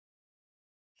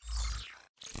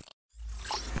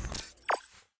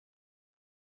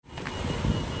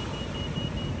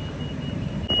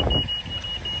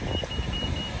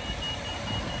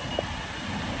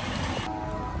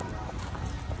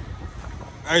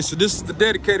Hey, so this is the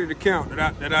dedicated account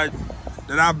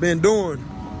that I've been doing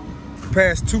the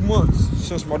past 2 months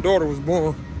since my daughter was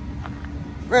born.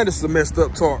 Man, this is a messed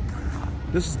up tarp.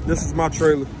 This is my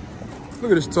trailer.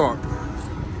 Look at this tarp.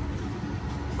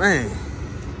 Man,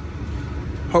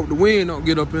 hope the wind don't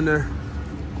get up in there.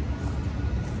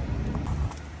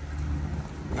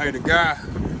 Hey, the guy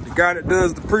that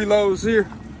does the preloads here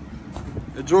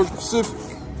at Georgia Pacific,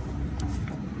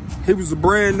 he was a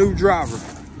brand new driver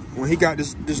when he got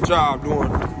this job doing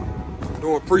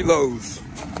preloads.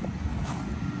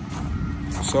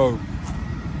 So,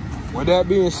 with that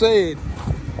being said,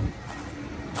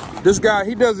 this guy,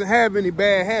 he doesn't have any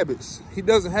bad habits.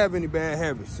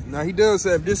 Now, he does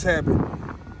have this habit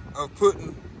of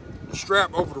putting the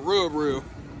strap over the rub rail,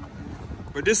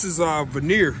 but this is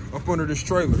veneer up under this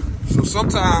trailer. So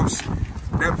sometimes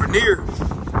that veneer,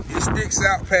 it sticks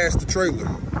out past the trailer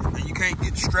and you can't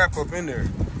get the strap up in there.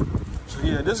 So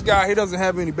yeah, this guy, he doesn't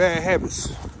have any bad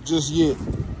habits just yet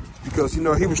because, you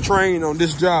know, he was trained on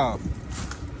this job.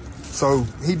 So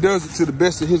he does it to the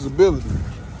best of his ability.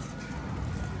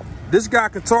 This guy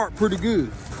can tarp pretty good.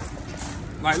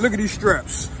 Like, look at these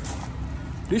straps.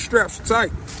 These straps are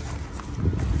tight.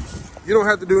 You don't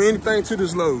have to do anything to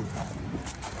this load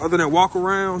other than walk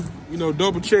around, you know,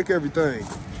 double check everything.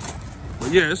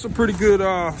 But yeah, it's a pretty good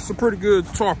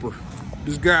tarper,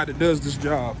 this guy that does this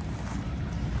job.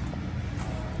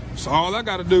 So all I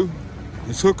gotta do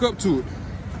is hook up to it.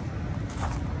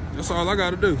 That's all I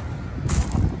gotta do.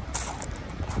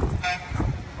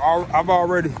 I've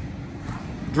already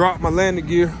dropped my landing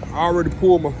gear. I already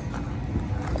pulled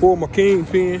my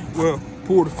kingpin. Well,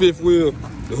 pulled the fifth wheel,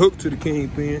 the hook to the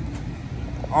kingpin.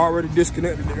 I already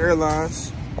disconnected the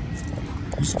airlines.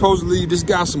 Supposedly this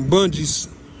got some bungees.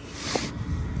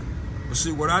 But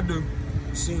see what I do,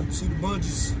 see the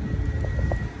bungees.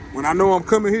 When I know I'm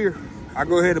coming here, I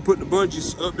go ahead and put the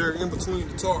bungees up there in between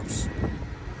the tarps.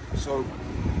 So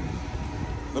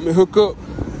let me hook up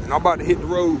and I'm about to hit the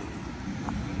road.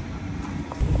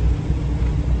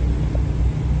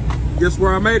 Guess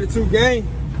where I made it to, gang?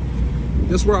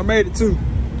 Guess where I made it to?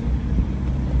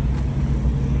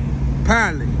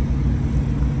 Pilot.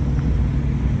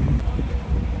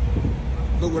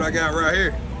 Look what I got right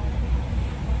here.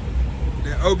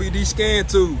 That OBD scan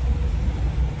tool.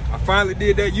 I finally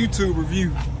did that YouTube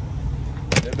review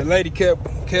that the lady kept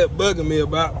bugging me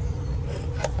about.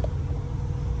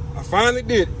 I finally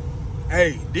did it.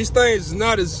 Hey, these things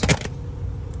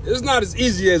it's not as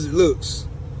easy as it looks.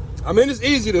 I mean, it's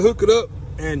easy to hook it up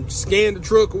and scan the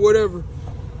truck or whatever,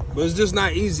 but it's just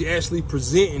not easy actually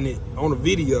presenting it on a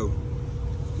video.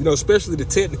 You know, especially the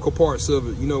technical parts of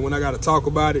it. You know, when I got to talk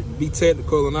about it and be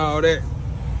technical and all that.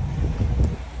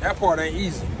 That part ain't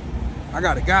easy. I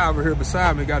got a guy over here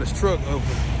beside me, got his truck open.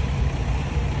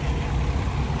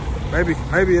 Maybe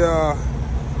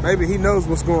he knows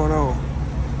what's going on.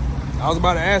 I was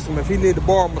about to ask him if he needed to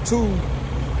borrow my tool.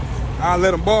 I'll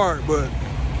let him borrow it, but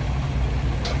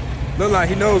look like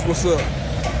he knows what's up.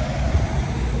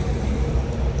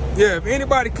 Yeah, if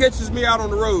anybody catches me out on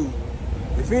the road,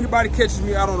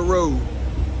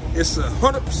 it's a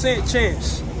 100%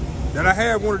 chance that I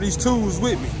have one of these tools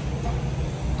with me.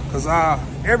 Cause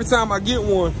every time I get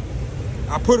one,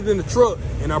 I put it in the truck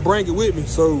and I bring it with me.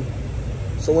 So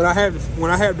when I have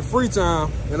the free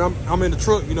time and I'm in the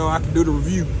truck, you know, I can do the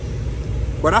review.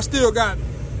 But I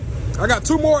got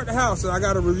 2 more at the house that I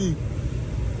got to review.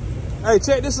 Hey,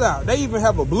 check this out. They even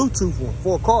have a Bluetooth one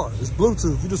for a car. It's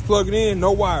Bluetooth. You just plug it in,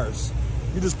 no wires.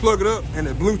 You just plug it up and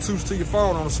it Bluetooths to your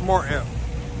phone on a smart app.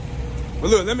 But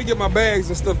look, let me get my bags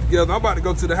and stuff together. I'm about to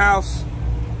go to the house.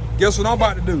 Guess what I'm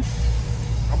about to do?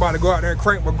 I'm about to go out there and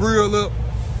crank my grill up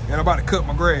and I'm about to cut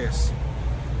my grass.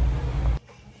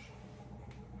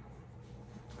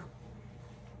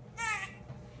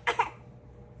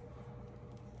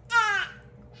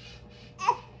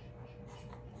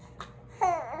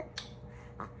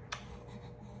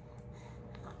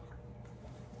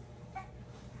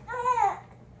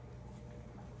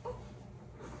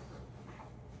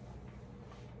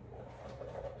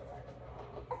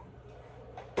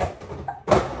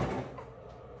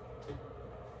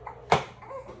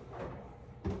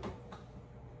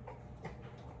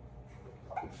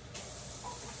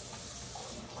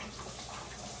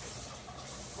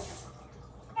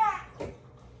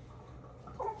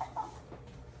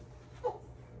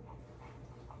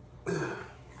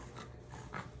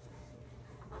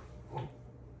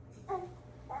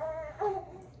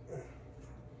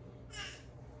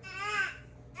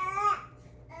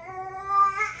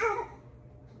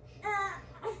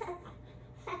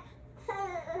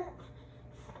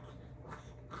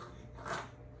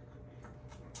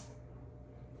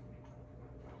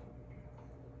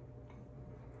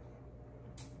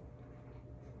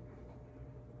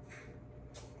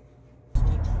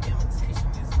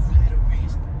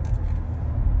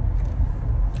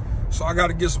 I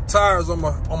gotta get some tires on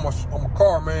my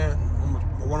car, man.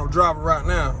 When I'm driving right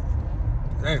now.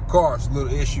 It ain't a car, it's a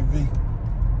little SUV.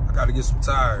 I gotta get some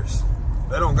tires.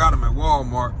 They don't got them at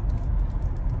Walmart.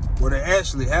 Well, they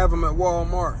actually have them at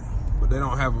Walmart, but they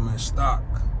don't have them in stock.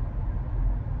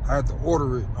 I have to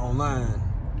order it online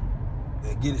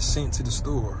and get it sent to the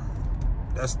store.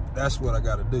 That's what I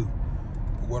gotta do.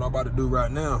 But what I'm about to do right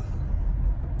now,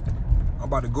 I'm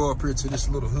about to go up here to this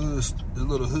little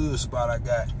hood spot I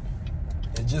got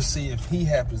and just see if he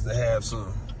happens to have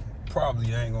some.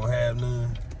 Probably ain't gonna have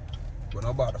none, but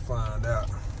I'm about to find out.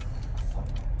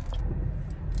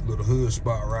 Little hood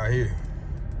spot right here.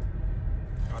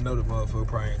 I know the motherfucker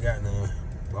probably ain't got none,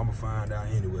 but I'm gonna find out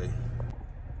anyway.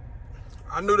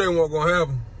 I knew they weren't gonna have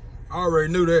them. I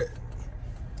already knew that.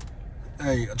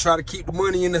 Hey, I try to keep the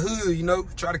money in the hood, you know?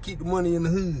 Try to keep the money in the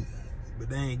hood, but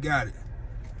they ain't got it.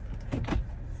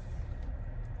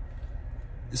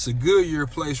 It's a Goodyear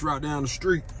place right down the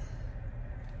street.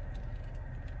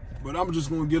 But I'm just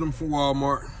gonna get them from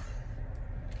Walmart.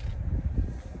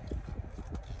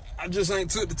 I just ain't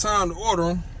took the time to order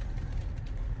them.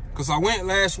 Cause I went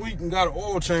last week and got an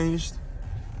oil changed.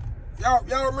 Y'all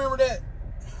remember that?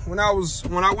 When I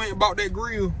went and bought that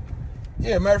grill.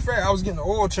 Yeah, matter of fact, I was getting the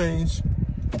oil changed.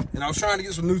 And I was trying to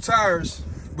get some new tires.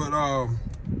 But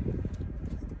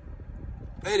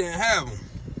they didn't have them.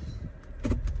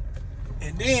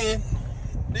 And then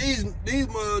these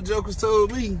mother jokers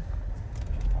told me,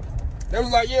 they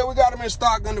was like, yeah, we got them in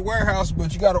stock in the warehouse,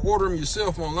 but you got to order them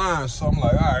yourself online. So I'm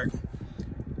like, all right.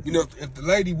 You know, if the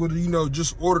lady would have, you know,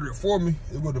 just ordered it for me,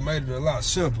 it would have made it a lot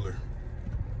simpler.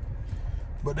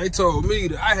 But they told me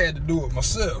that I had to do it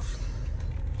myself.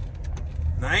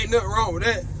 Now, ain't nothing wrong with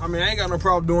that. I mean, I ain't got no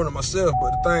problem doing it myself,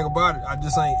 but the thing about it, I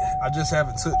just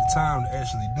haven't took the time to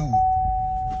actually do it.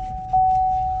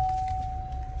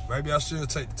 Maybe I should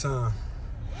take the time.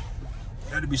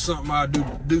 That'd be something I'll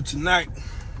do tonight.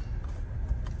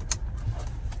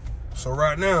 So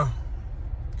right now,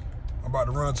 I'm about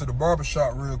to run to the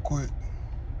barbershop real quick.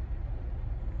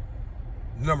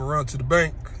 Then I'm gonna run to the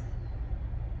bank.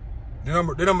 Then I'm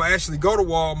gonna actually go to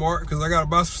Walmart because I gotta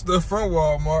buy some stuff from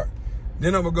Walmart.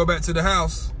 Then I'm gonna go back to the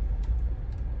house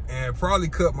and probably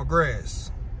cut my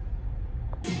grass.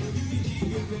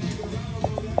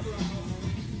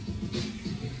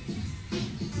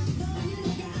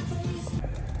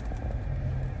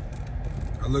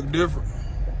 I look different.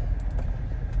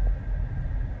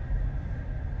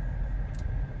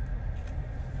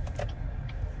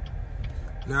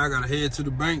 Now I gotta head to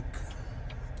the bank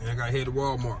and I gotta head to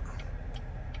Walmart.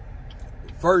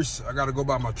 First, I gotta go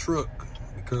by my truck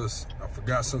because I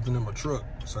forgot something in my truck.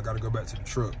 So I gotta go back to the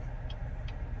truck.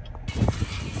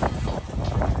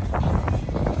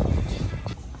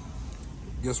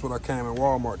 Guess what I came in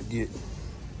Walmart to get?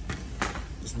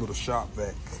 This little shop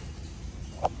vac.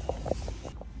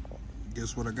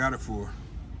 Guess what I got it for?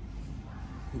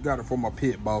 I got it for my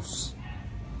pit boss.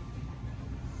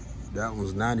 That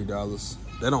was $90.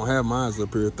 They don't have mine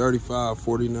up here. $35,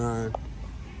 $49.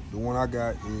 The one I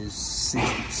got is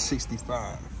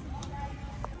 $65.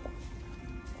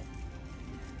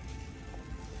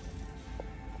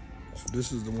 So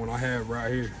this is the one I have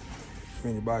right here, if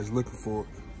anybody's looking for it.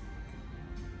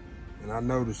 And I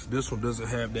noticed this one doesn't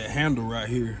have that handle right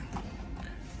here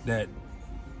that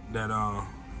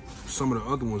some of the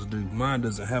other ones do. Mine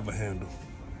doesn't have a handle.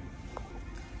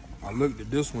 I looked at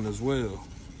this one as well.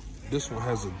 This one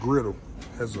has a griddle,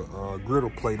 griddle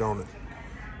plate on it.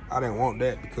 I didn't want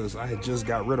that because I had just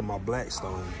got rid of my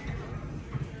Blackstone.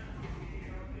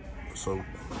 So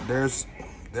there's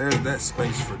that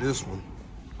space for this one.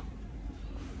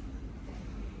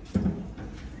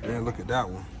 And look at that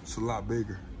one, it's a lot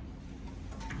bigger.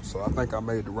 So I think I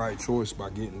made the right choice by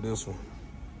getting this one.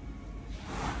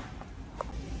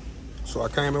 So I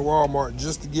came in Walmart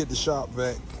just to get the shop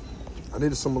vac. I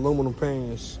needed some aluminum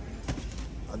pans.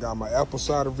 I got my apple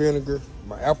cider vinegar,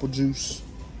 my apple juice.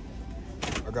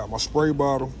 I got my spray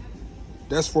bottle.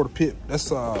 That's for the pit. That's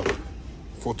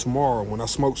for tomorrow when I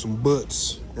smoke some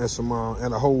butts and some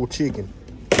and a whole chicken.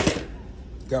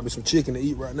 Got me some chicken to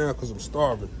eat right now because I'm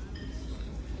starving.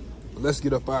 But let's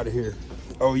get up out of here.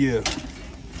 Oh yeah,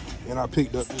 and I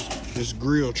picked up this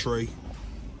grill tray.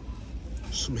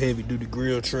 Some heavy duty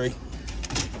grill tray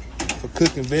for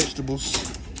cooking vegetables.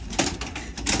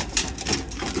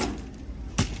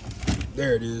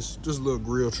 There it is, just a little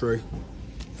grill tray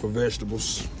for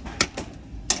vegetables.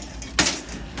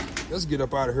 Let's get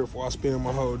up out of here before I spend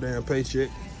my whole damn paycheck.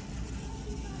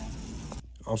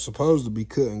 I'm supposed to be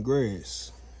cutting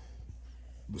grass,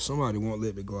 but somebody won't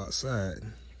let me go outside.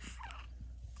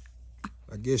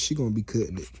 I guess she gonna be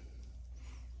cutting it.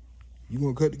 You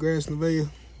gonna cut the grass, Nevaeh?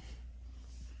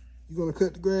 You gonna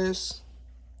cut the grass?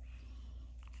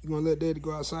 You gonna let Daddy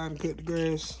go outside and cut the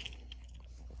grass?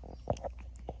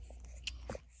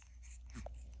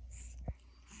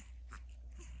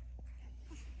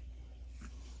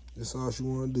 That's all she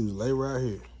wanna do, lay right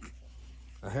here.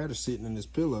 I had her sitting in this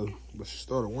pillow, but she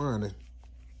started whining.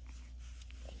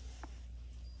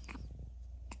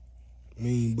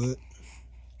 Mean butt.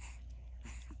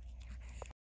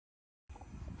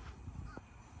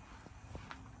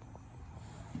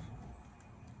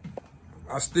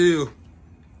 I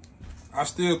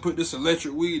still put this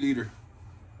electric weed eater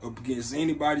up against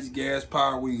anybody's gas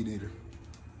powered weed eater.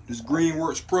 This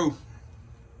Greenworks Pro.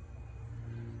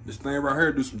 This thing right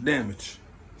here do some damage.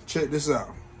 Check this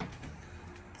out.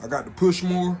 I got the push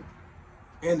mower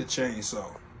and the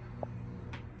chainsaw.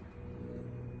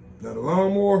 Now the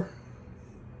lawnmower,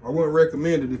 I wouldn't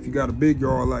recommend it if you got a big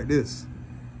yard like this.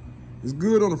 It's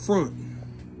good on the front,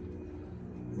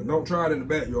 but don't try it in the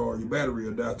backyard. Your battery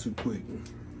will die too quick.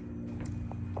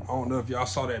 I don't know if y'all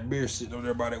saw that beer sitting on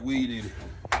there by that weed eater.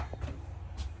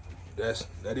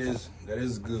 That is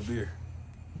a good beer.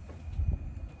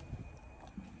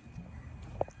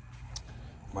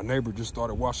 My neighbor just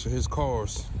started washing his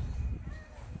cars,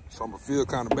 so I'm gonna feel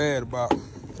kind of bad about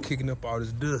kicking up all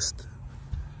this dust.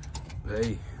 But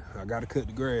hey, I gotta cut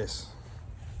the grass.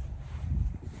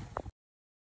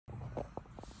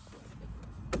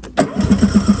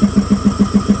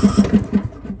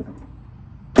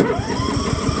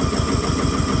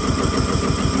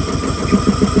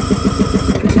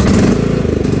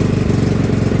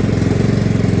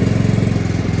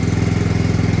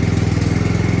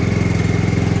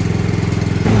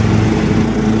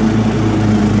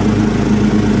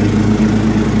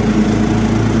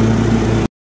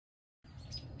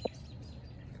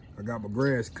 I got my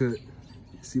grass cut.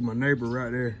 See my neighbor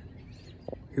right there?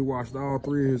 He washed all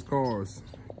 3 of his cars.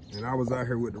 And I was out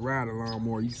here with the riding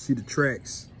lawnmower. You see the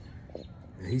tracks.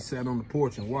 And he sat on the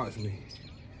porch and watched me.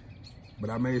 But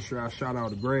I made sure I shot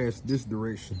all the grass this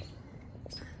direction.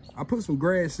 I put some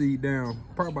grass seed down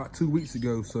probably about 2 weeks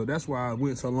ago. So that's why I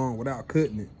went so long without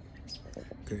cutting it.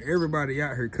 Cause everybody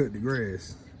out here cut the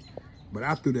grass. But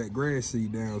I threw that grass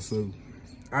seed down, so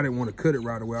I didn't want to cut it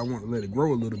right away. I wanted to let it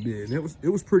grow a little bit. And it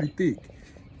was pretty thick.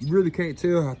 You really can't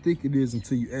tell how thick it is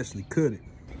until you actually cut it.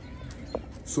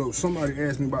 So somebody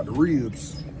asked me about the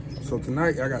ribs. So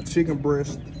tonight I got chicken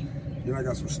breast. Then I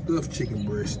got some stuffed chicken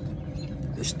breast.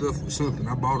 They're stuffed with something.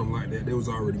 I bought them like that. They was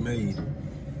already made.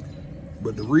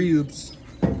 But the ribs,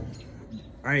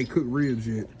 I ain't cooked ribs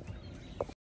yet.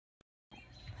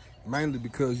 Mainly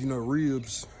because, you know,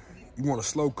 ribs, you want to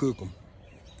slow cook them.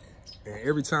 And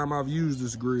every time I've used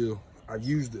this grill, I've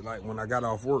used it like when I got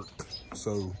off work.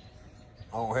 So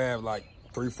I don't have like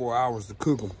 3-4 hours to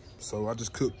cook them. So I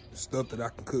just cook stuff that I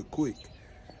can cook quick.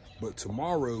 But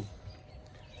tomorrow,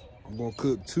 I'm gonna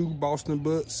cook 2 Boston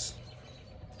butts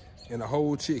and a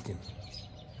whole chicken.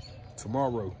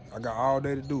 Tomorrow, I got all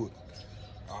day to do it.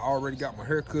 I already got my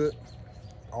hair cut.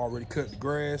 I already cut the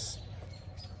grass.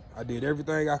 I did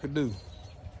everything I could do.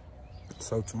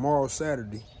 So tomorrow's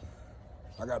Saturday.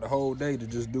 I got the whole day to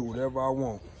just do whatever I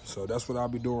want. So that's what I'll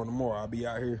be doing tomorrow. I'll be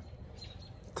out here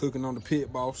cooking on the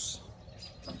Pit Boss.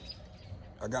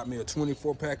 I got me a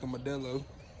 24-pack of Modelo.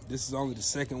 This is only the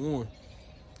second one.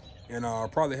 And I'll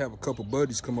probably have a couple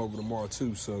buddies come over tomorrow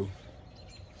too. So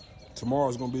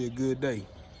tomorrow's gonna be a good day.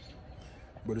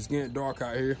 But it's getting dark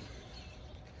out here.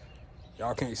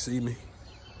 Y'all can't see me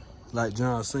like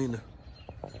John Cena.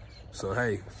 So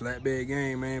hey, flatbed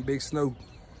game, man, big snow.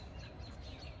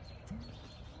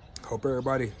 Hope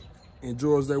everybody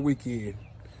enjoys their weekend.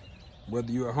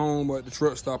 Whether you're at home or at the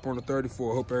truck stop on the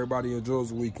 34, hope everybody enjoys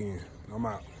the weekend. I'm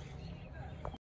out.